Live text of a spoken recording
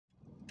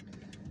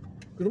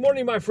Good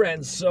morning, my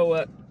friends.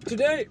 So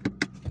today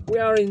we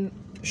are in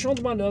Champ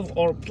de Manoeuvre,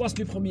 or Place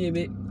du 1er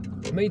Mai,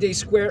 Mayday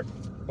Square,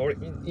 or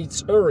in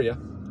its area.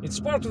 It's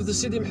part of the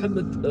Sidi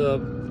Mohammed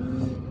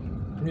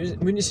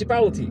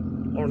municipality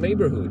or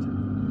neighborhood.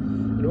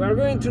 And we are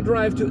going to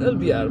drive to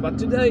Biar, but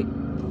today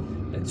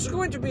it's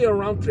going to be a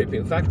round trip,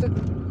 in fact.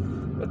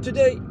 But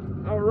today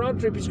our round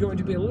trip is going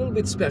to be a little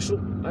bit special.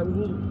 I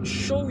will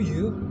show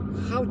you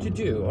how to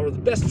do, or the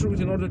best route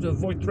in order to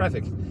avoid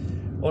traffic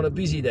on a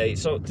busy day.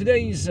 So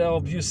today is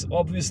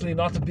obviously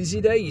not a busy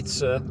day.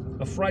 It's a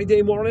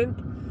Friday morning,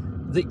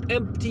 the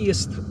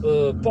emptiest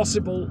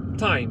possible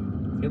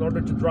time in order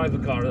to drive a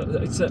car.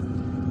 It's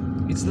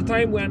the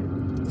time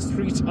when the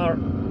streets are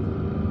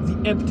the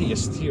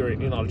emptiest here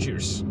in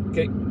Algiers.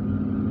 Okay,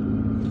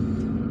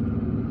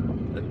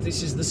 and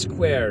this is the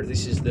square.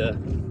 This is the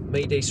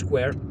Mayday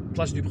Square,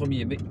 Place du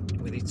 1er Mai,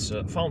 with its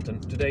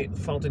fountain. Today the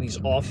fountain is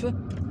off.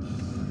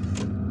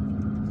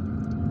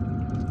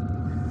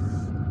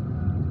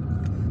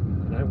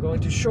 I'm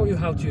going to show you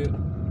how to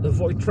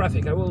avoid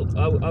traffic. I will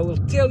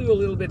tell you a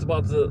little bit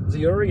about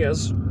the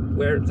areas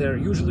where there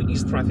usually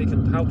is traffic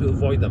and how to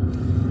avoid them.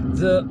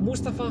 The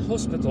Mustafa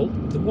Hospital,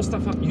 the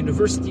Mustafa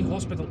University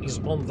Hospital, is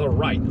on the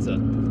right.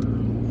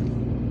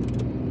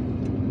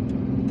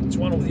 It's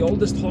one of the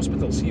oldest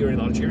hospitals here in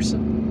Algiers.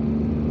 And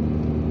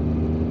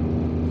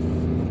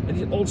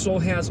it also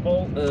has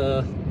all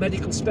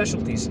medical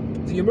specialties.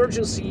 The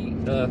emergency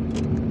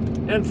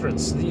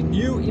entrance, the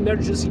new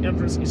emergency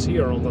entrance, is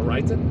here on the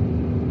right.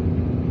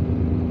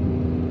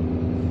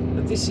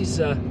 This is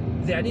the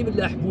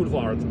Mellah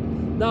Boulevard.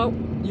 Now,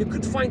 you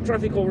could find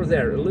traffic over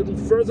there, a little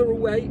further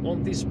away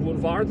on this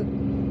boulevard.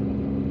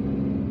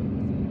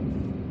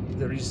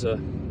 There is a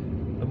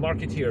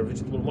market here, a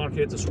vegetable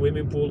market, a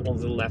swimming pool on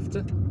the left,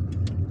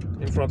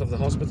 in front of the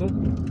hospital.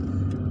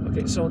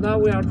 Okay, so now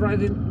we are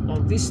driving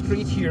on this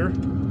street here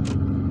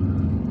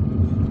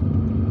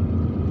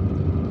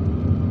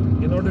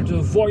in order to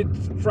avoid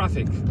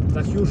traffic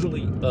that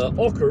usually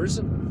occurs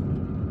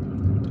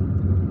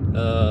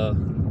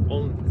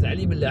on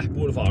the Mellah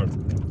Boulevard,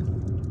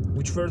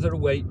 which further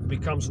away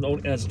becomes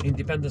known as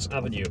Independence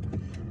Avenue.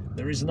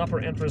 There is an upper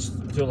entrance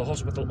to the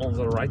hospital on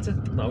the right.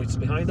 Now it's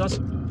behind us.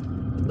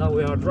 Now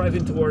we are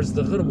driving towards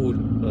the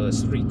Ghermoul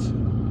Street,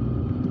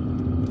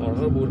 or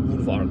Ghermoul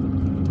Boulevard.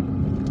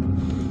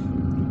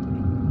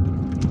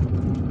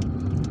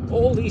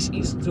 All this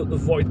is to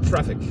avoid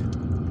traffic.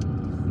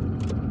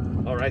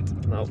 All right,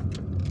 now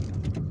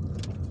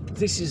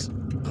this is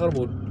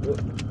Ghermoul.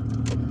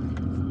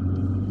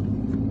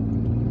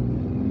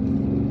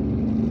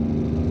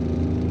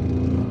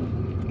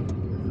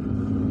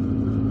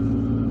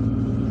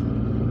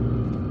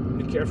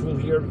 Careful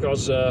here,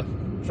 because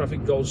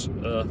traffic goes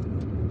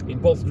in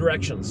both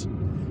directions.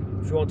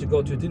 If you want to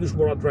go to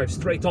Didouche, drive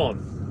straight on.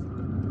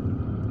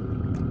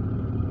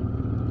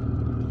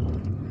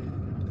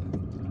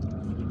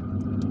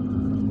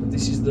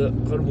 This is the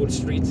Ghermoul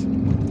Street,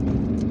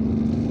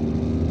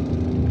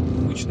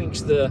 which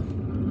links the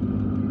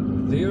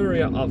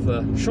area of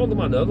Champ de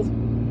Manoeuvre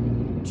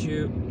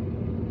to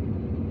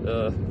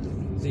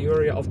the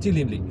area of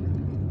Tilimli.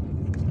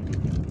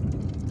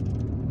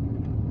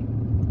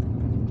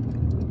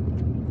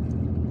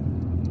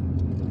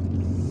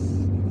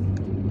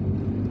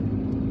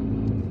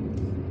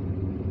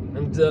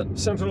 The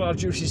central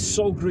Algiers is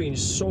so green,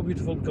 so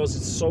beautiful, because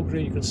it's so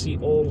green. You can see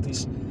all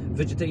this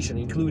vegetation,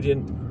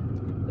 including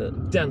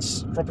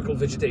dense tropical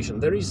vegetation.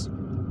 There is,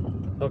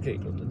 okay,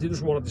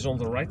 Didouche is on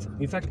the right.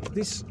 In fact,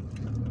 this,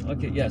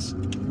 okay, yes.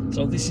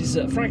 So this is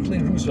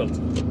Franklin Roosevelt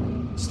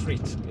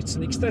Street. It's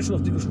an extension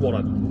of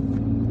Didouche.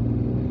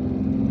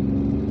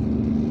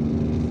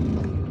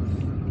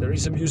 There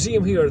is a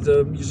museum here,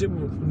 the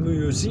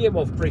Museum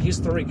of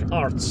Prehistoric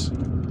Arts.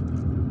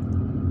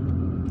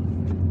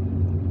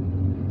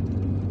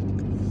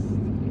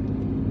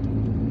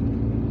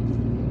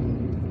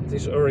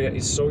 This area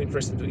is so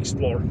interesting to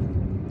explore.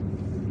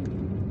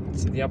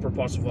 It's in the upper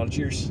parts of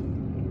Algiers.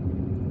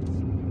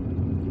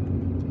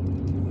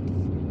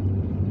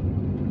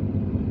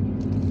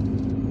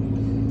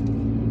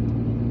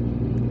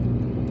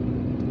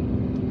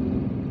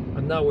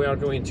 And now we are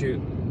going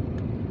to,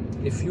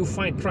 if you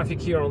find traffic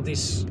here on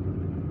this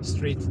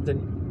street, then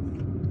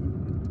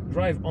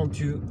drive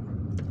onto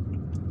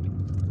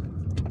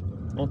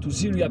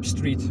Ziryab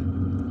Street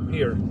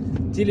here.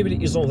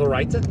 Tilimli is on the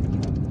right.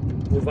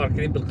 Boulevard the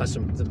Karim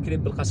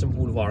Belkacem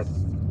Boulevard.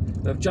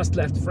 We have just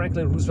left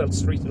Franklin Roosevelt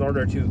Street in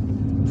order to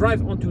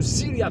drive onto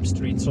Ziryab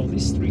Street. So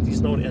this street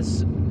is known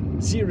as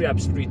Ziryab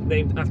Street,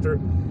 named after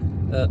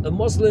a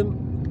Muslim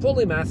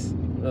polymath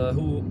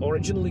who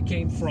originally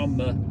came from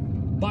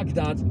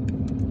Baghdad,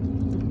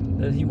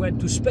 and he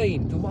went to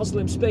Spain, to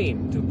Muslim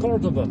Spain, to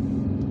Cordoba,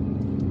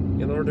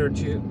 in order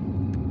to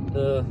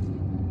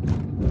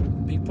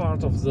be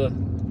part of the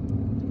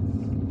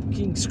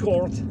king's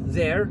court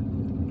there.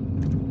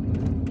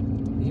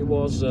 He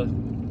was a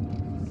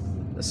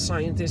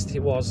scientist, he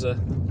was a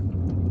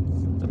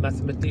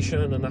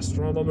mathematician, an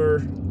astronomer,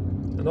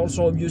 and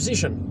also a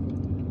musician.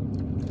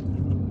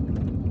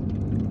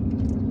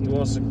 He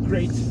was a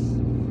great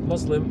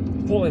Muslim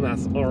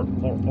polymath or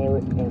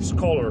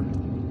scholar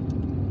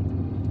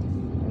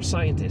or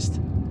scientist.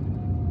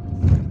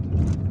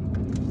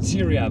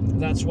 Ziryab.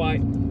 That's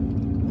why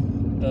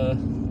the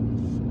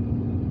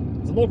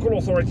local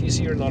authorities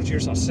here in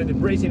Algiers are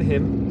celebrating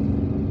him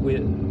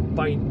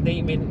by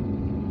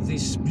naming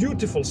this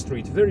beautiful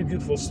street, very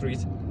beautiful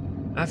street,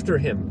 after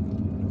him.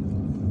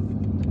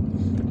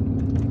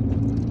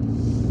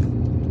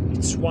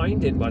 It's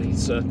winding, but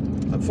it's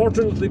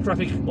unfortunately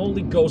traffic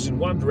only goes in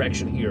one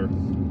direction here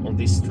on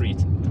this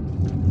street,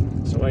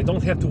 so I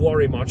don't have to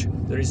worry much.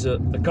 There is a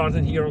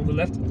garden here on the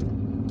left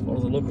for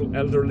the local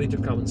elderly to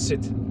come and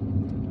sit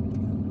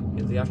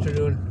in the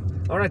afternoon.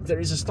 All right, there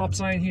is a stop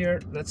sign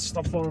here. Let's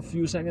stop for a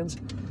few seconds,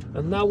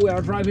 and now we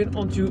are driving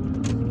onto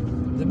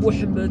the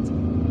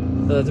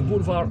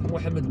Boulevard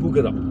Mohammed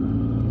Bougara.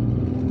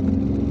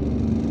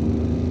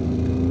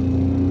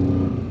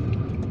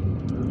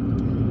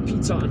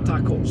 Pizza and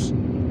tacos,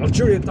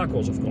 Algerian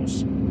tacos, of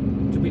course,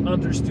 to be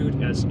understood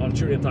as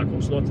Algerian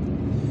tacos,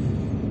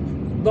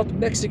 not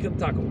Mexican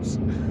tacos.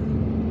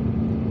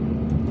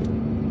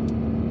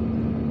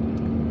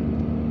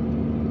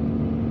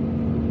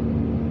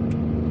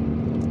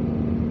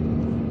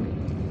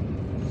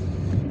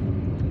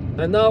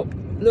 And now,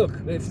 look,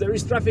 if there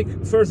is traffic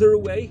further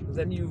away,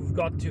 then you've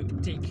got to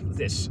take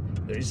this.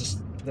 There is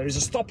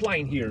a stop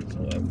line here,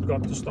 so I've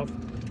got to stop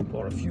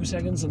for a few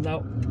seconds. And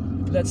now,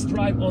 let's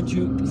drive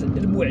onto the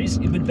El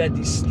Ibn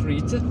Badi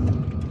Street.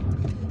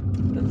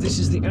 And this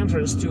is the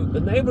entrance to a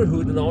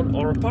neighborhood known,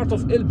 or a part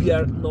of El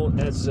Biar known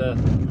as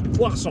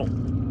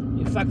Poisson.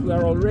 In fact, we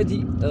are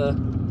already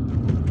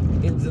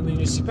in the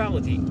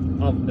municipality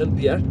of El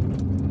Biar,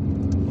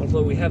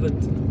 although we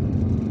haven't.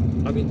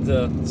 I mean,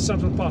 the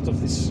central part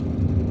of this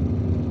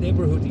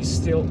neighborhood is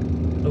still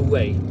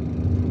away,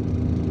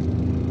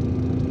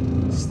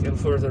 still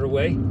further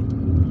away.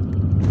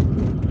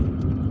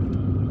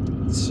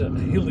 It's a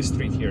hilly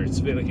street here, it's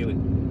very hilly.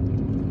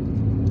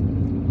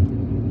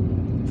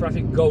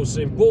 Traffic goes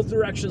in both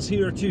directions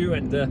here too,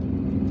 and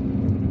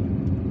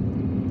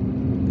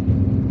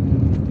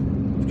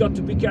you've got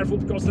to be careful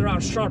because there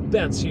are sharp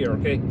bends here,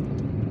 okay?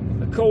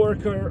 A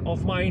coworker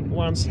of mine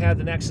once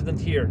had an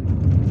accident here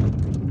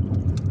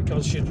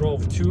because she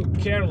drove too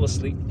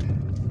carelessly.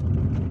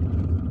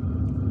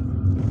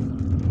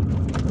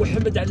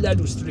 Mohammed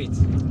Alalu Street.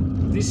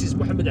 This is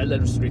Mohammed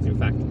Alalu Street, in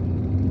fact.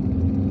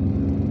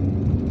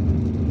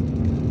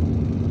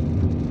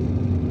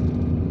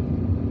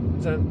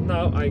 So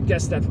now I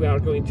guess that we are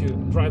going to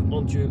drive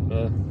onto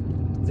the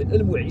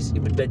El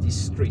Ibn Badi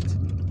Street.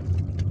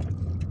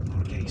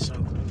 Okay, so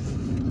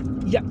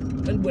yeah,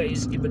 El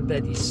Ibn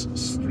Badi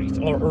Street,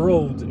 or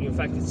road. In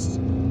fact, it's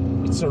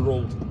a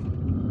road.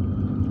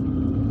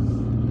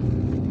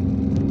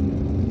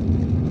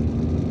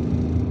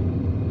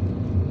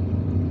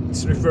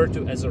 It's referred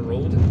to as a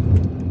road.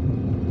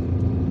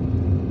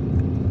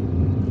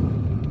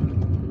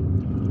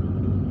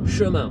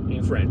 Chemin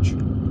in French.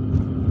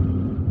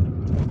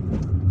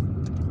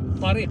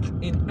 Tariq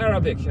in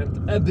Arabic, and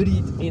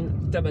Abrid in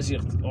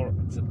Tamazight, or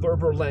the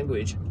Berber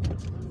language.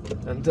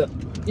 And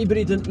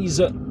Ibriden is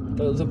the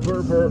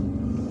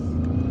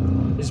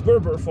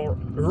Berber for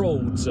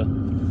roads.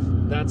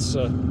 That's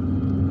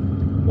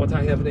what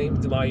I have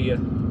named my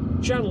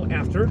channel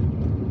after.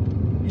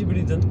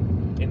 Ibriden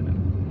in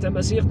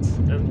Tamazight,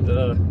 and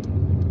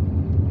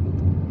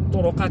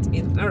Toroqat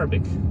in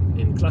Arabic,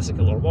 in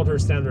classical or modern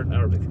standard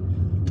Arabic,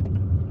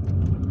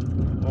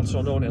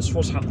 also known as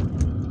Fusha.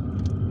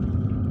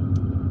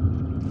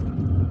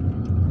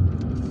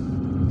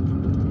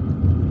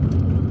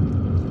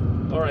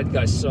 Alright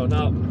guys, so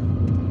now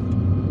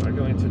we're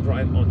going to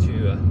drive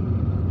onto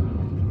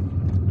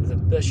the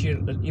Bashir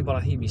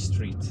al-Ibrahimi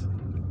Street.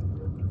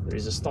 There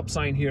is a stop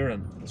sign here,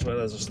 and as well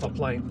as a stop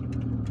line.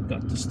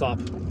 Got to stop.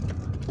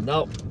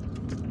 Now,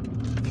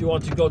 if you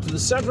want to go to the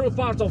central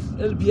part of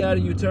El Biar,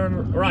 you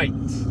turn right.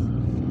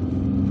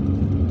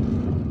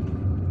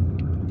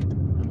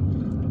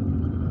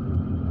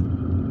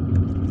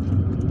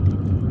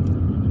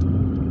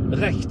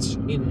 Rechts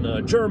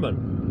in German,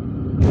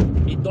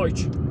 in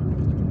Deutsch.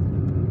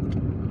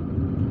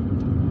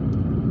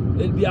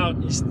 El Biar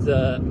is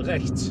the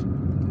rechts.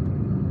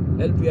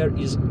 El Biar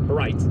is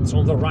right. It's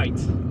on the right.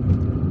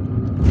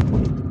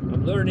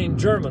 I'm learning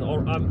German,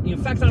 or in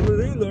fact I'm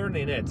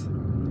relearning it.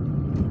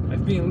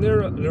 I've been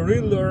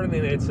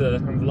relearning it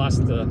in the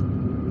last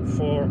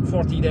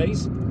 40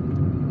 days.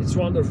 It's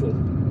wonderful.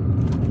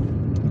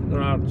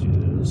 There are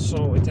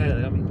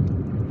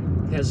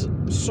it has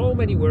so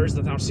many words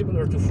that are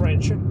similar to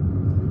French,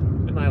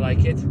 and I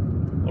like it.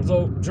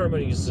 Although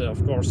German is,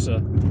 of course,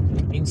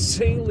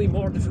 insanely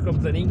more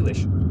difficult than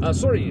English.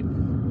 Sorry,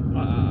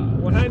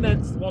 what I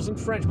meant wasn't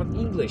French, but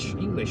English.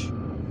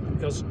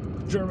 Because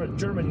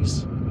German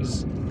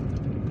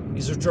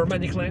is a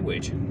Germanic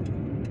language,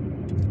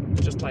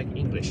 just like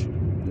English.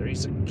 There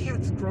is a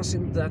cat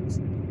crossing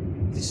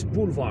this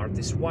boulevard,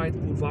 this wide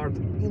boulevard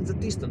in the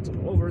distance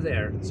over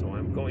there. So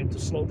I'm going to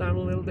slow down a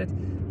little bit.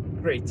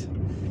 Great.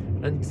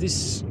 And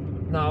this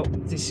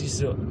is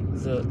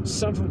the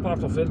central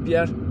part of El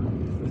Biar.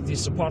 with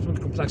this apartment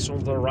complex on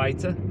the right.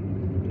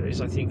 There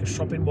is, I think, a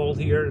shopping mall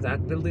here.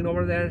 That building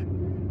over there,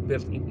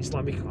 built in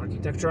Islamic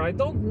architecture. I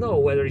don't know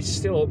whether it's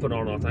still open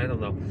or not. I don't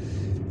know.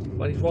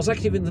 But it was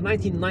active in the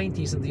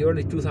 1990s and the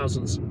early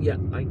 2000s. Yeah,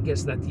 I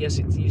guess that yes,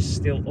 it is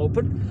still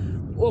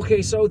open.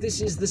 Okay, so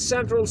this is the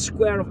central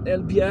square of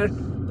El Biar.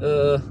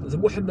 The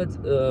Mohammed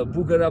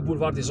Bougara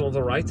Boulevard is on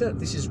the right.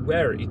 This is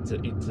where it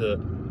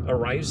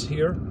arrives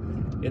here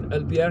in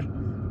El Biar.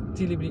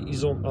 Tilibri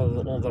is on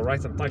the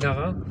right, and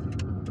Tagara,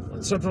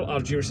 and central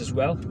Algiers as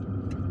well.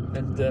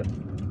 And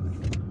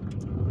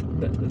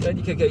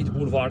Medika Gate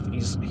Boulevard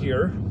is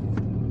here.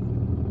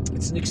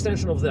 It's an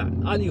extension of the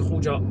Ali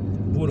Khouja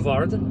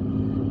Boulevard.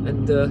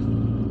 And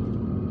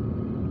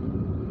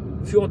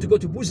if you want to go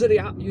to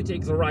Bouzaria, you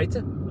take the right.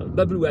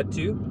 Bablouat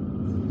too.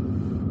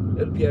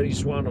 El Biar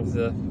is one of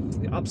the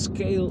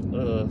upscale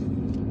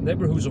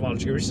neighborhoods of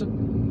Algiers,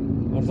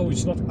 although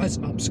it's not as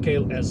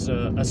upscale as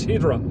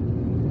Hydra.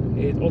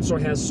 It also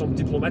has some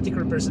diplomatic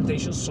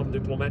representations, some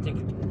diplomatic,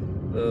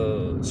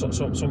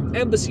 some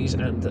embassies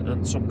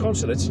and some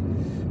consulates.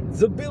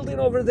 The building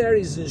over there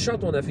is in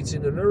Chateauneuf. It's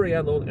in an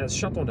area known as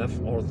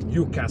Chateauneuf or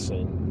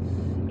Newcastle,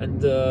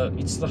 and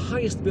it's the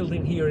highest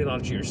building here in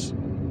Algiers.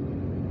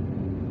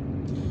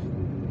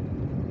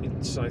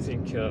 It's, I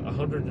think,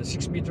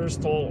 106 meters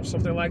tall or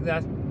something like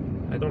that.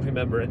 I don't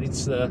remember. And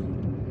it's the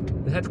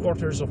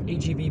headquarters of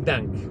AGB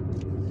Bank.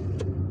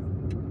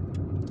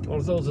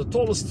 Although the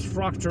tallest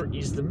structure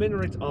is the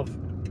minaret of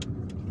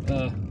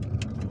the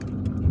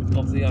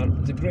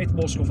Great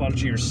Mosque of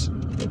Algiers.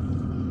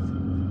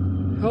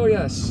 Oh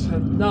yes,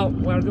 and now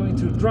we are going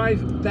to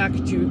drive back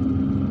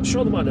to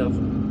Champ de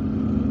Manoeuvre,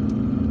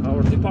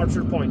 our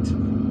departure point.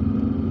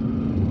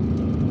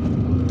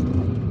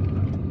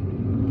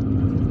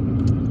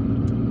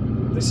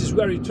 This is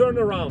where you turn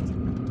around.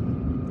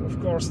 Of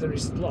course, there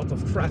is a lot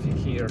of traffic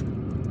here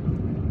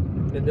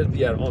in El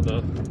Biar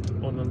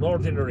on an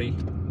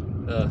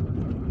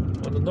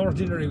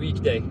ordinary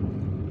weekday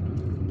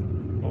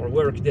or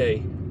work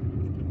day.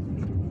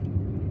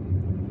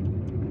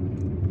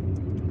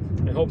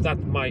 I hope that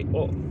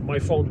my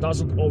phone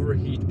doesn't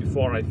overheat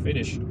before I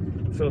finish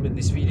filming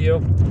this video.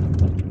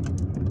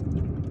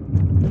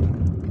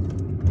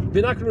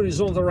 Binocular is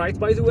on the right,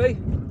 by the way,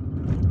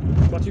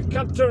 but you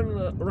can't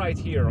turn right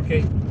here,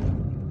 okay?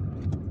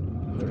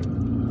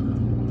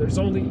 There's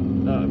only,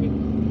 I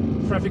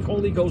mean, traffic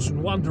only goes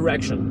in one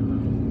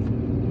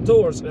direction,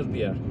 towards El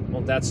Biar,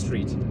 on that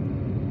street.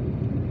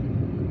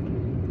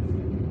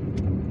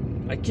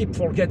 I keep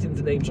forgetting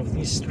the names of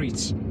these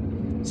streets,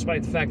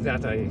 despite the fact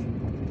that I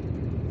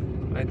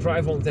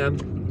drive on them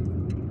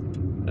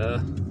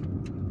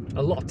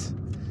a lot.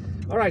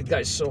 Alright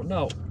guys, so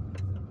now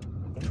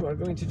what we are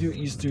going to do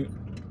is to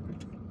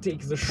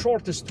take the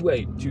shortest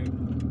way to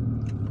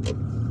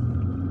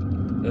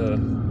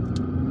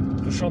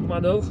Champ de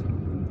Manoeuvre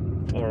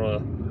or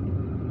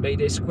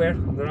Mayday Square.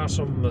 There are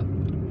some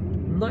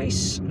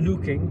nice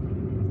looking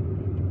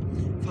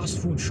fast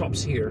food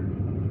shops here.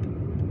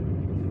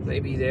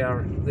 Maybe they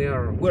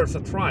are worth a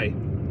try.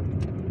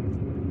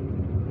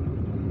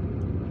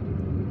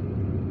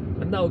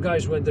 And now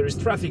guys, when there is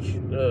traffic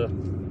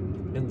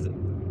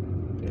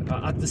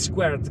at the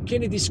square, at the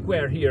Kennedy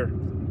Square here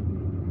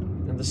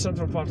in the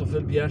central part of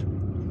El Biar,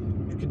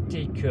 you can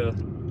take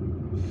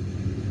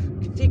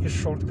a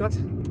shortcut.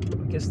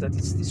 I guess that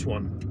it's this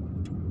one.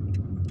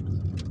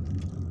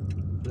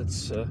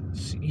 Let's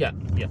see. Yeah,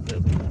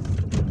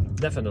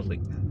 definitely.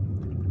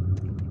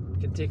 You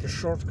can take a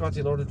shortcut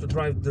in order to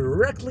drive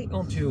directly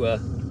onto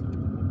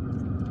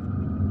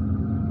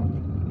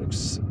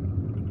looks.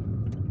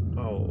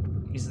 Oh,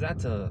 is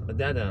that a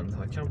dead end?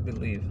 I can't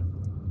believe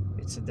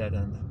it's a dead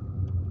end.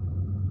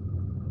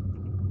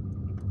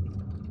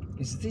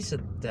 Is this a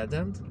dead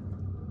end?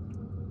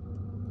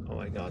 Oh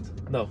my god.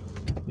 No.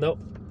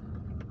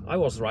 I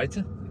was right.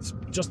 It's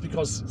just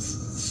because it's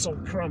so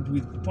cramped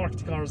with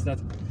parked cars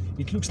that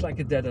it looks like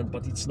a dead end,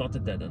 but it's not a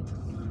dead end.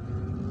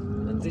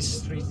 And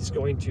this street is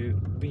going to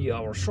be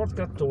our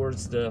shortcut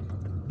towards the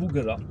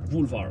Bougara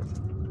Boulevard.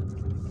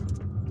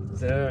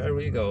 There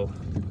we go.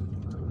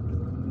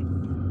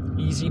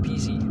 Easy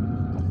peasy.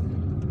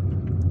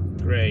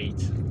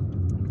 Great.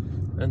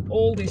 And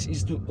all this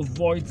is to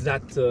avoid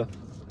that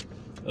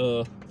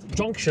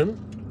junction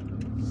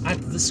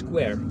at the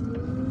square.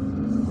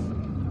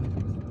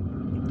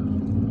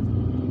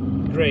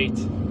 Great.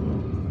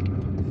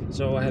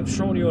 So I have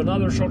shown you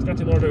another shortcut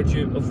in order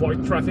to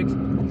avoid traffic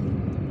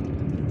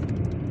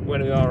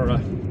when we are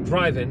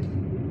driving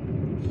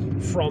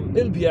from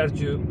El Biar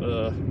to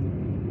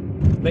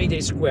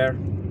Mayday Square,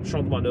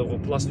 Champ de Manoeuvre,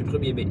 Place du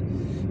 1er Mai.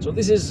 So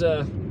this is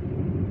the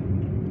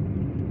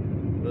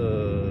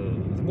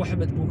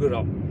Mohammed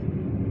Bougara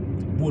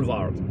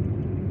Boulevard.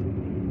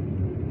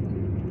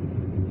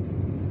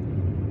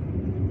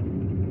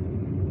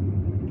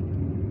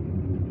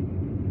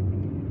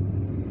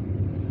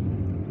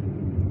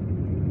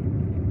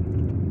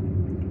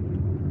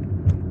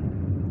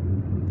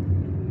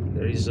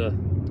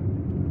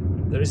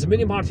 There is a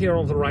mini mart here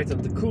on the right,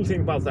 and the cool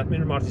thing about that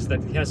mini mart is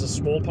that it has a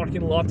small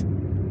parking lot,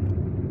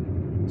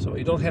 So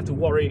you don't have to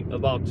worry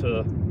about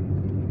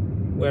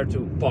where to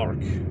park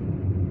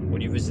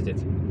when you visit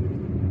it,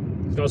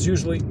 because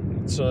usually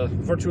it's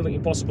virtually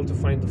impossible to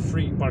find a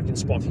free parking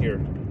spot here.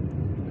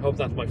 I hope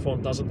that my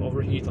phone doesn't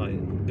overheat.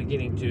 I'm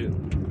beginning to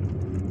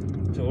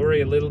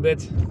worry a little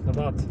bit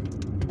about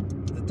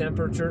the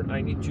temperature.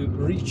 I need to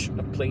reach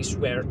a place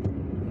where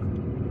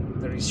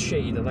there is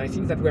shade, and I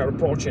think that we are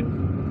approaching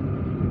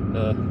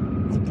the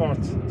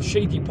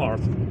shady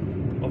part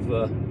of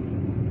the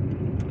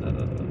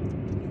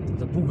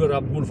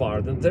Bougara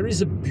Boulevard, and there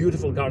is a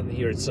beautiful garden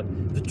here. It's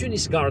the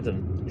Tunis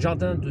Garden,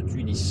 Jardin de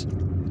Tunis.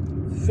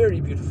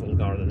 Very beautiful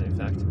garden, in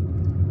fact.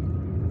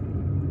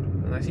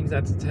 And I think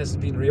that it has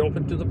been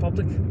reopened to the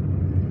public.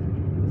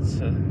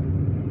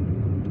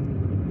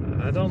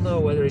 I don't know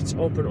whether it's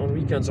open on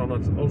weekends or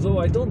not, although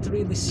I don't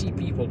really see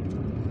people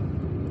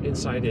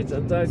inside it.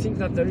 And I think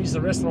that there is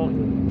a restaurant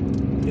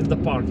in the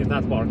park, in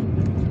that park.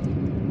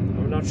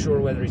 I'm not sure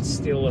whether it's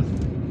still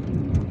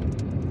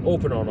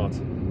open or not.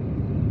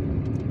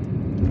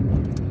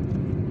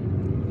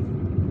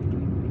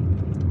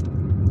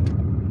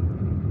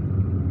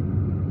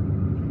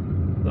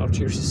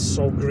 Algiers is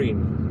so green.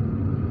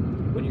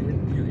 When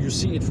you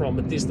see it from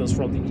a distance,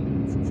 from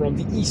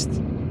the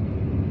east,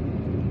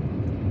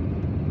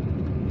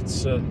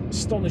 it's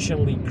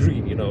astonishingly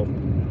green. You know,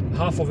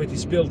 half of it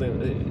is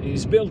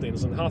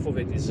buildings, and half of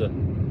it is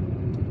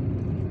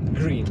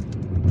green.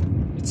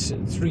 It's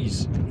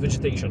trees,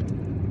 vegetation.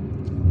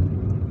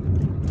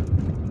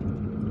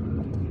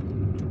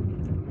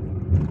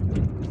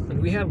 And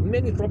we have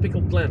many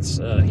tropical plants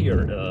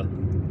here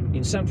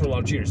in central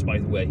Algiers, by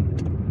the way.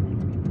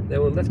 They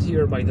were left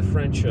here by the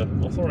French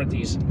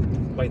authorities,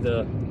 by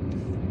the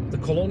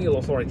colonial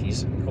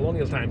authorities,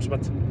 colonial times,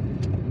 but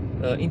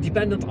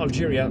independent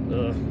Algeria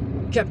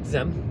kept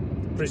them,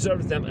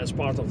 preserved them as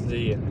part of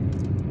the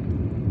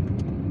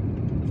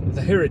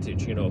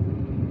heritage, you know,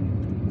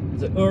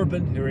 the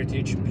urban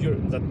heritage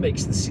that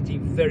makes the city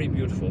very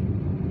beautiful.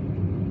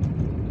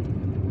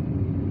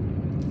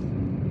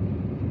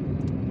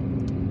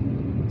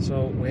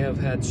 So we have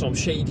had some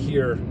shade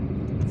here.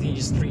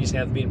 These trees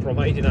have been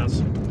providing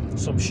us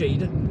some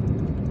shade.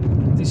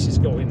 This is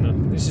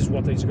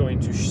what is going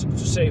to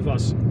save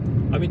us.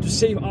 I mean, to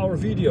save our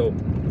video,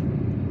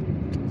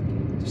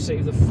 to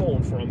save the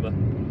phone from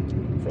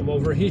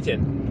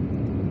overheating.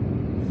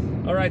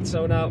 All right,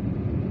 so now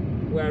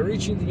we are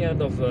reaching the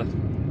end of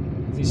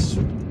this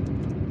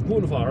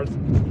boulevard.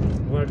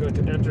 We are going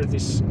to enter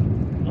this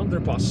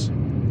underpass.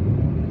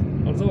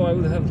 Although I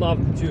would have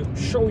loved to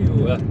show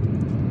you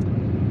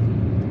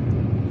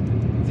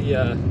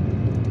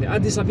the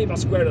Addis Ababa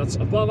Square that's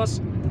above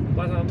us,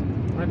 but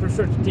I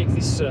prefer to take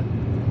this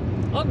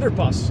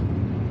underpass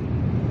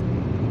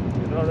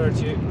in order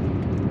to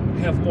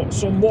have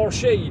some more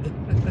shade.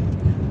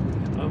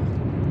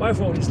 My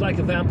phone is like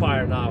a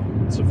vampire now.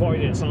 It's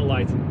avoiding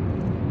sunlight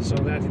so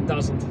that it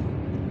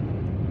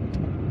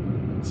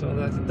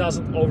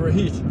doesn't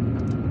overheat.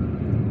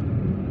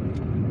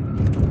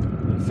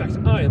 In fact,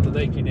 I am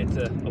making it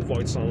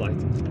avoid sunshine.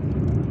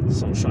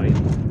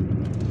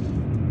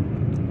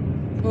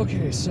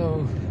 Okay,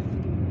 so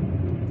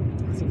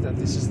I think that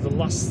this is the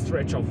last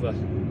stretch of on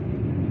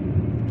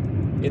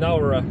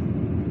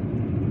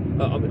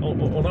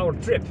our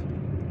trip,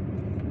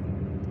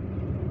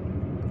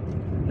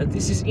 and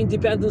this is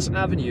Independence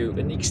Avenue,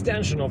 an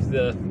extension of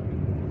the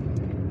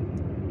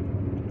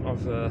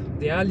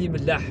Ali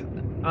Mellah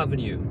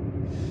Avenue.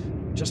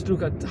 Just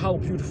look at how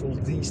beautiful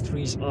these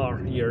trees are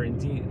here,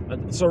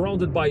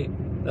 surrounded by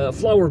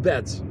flower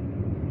beds.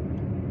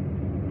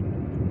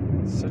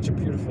 Such a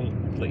beautiful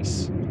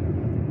place.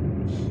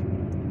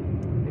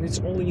 And it's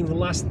only in the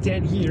last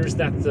 10 years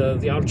that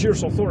the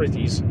Algiers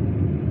authorities,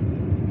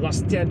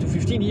 last 10 to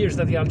 15 years,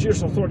 that the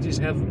Algiers authorities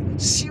have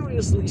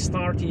seriously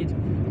started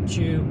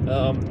to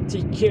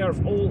take care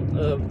of all,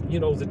 you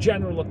know, the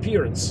general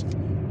appearance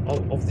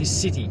of this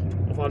city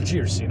of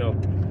Algiers. You know,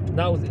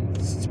 now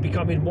it's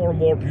becoming more and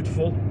more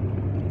beautiful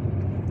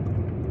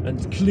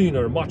and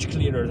cleaner, much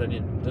cleaner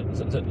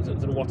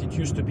than what it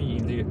used to be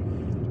in the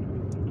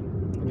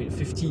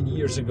 15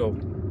 years ago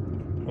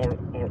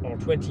or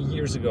 20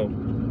 years ago.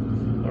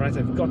 Alright,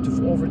 I've got to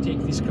overtake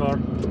this car.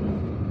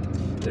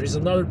 There is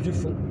another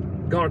beautiful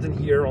garden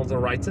here on the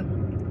right.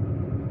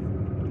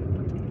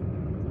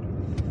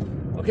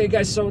 Okay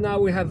guys, so now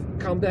we have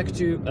come back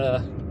to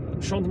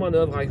Champ de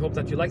Manoeuvre. I hope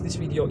that you liked this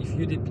video. If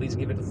you did, please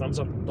give it a thumbs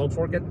up. Don't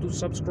forget to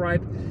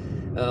subscribe.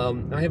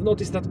 I have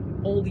noticed that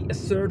only a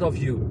third of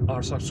you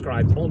are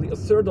subscribed. Only a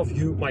third of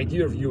you, my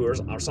dear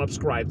viewers, are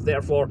subscribed.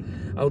 Therefore,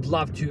 I would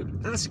love to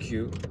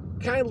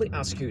kindly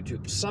ask you to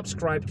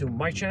subscribe to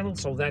my channel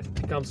so that it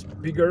becomes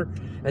bigger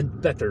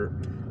and better.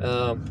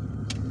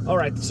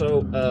 Alright,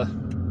 so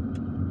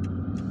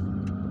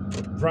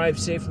drive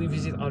safely,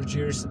 visit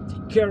Algiers,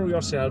 take care of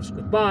yourselves.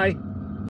 Goodbye.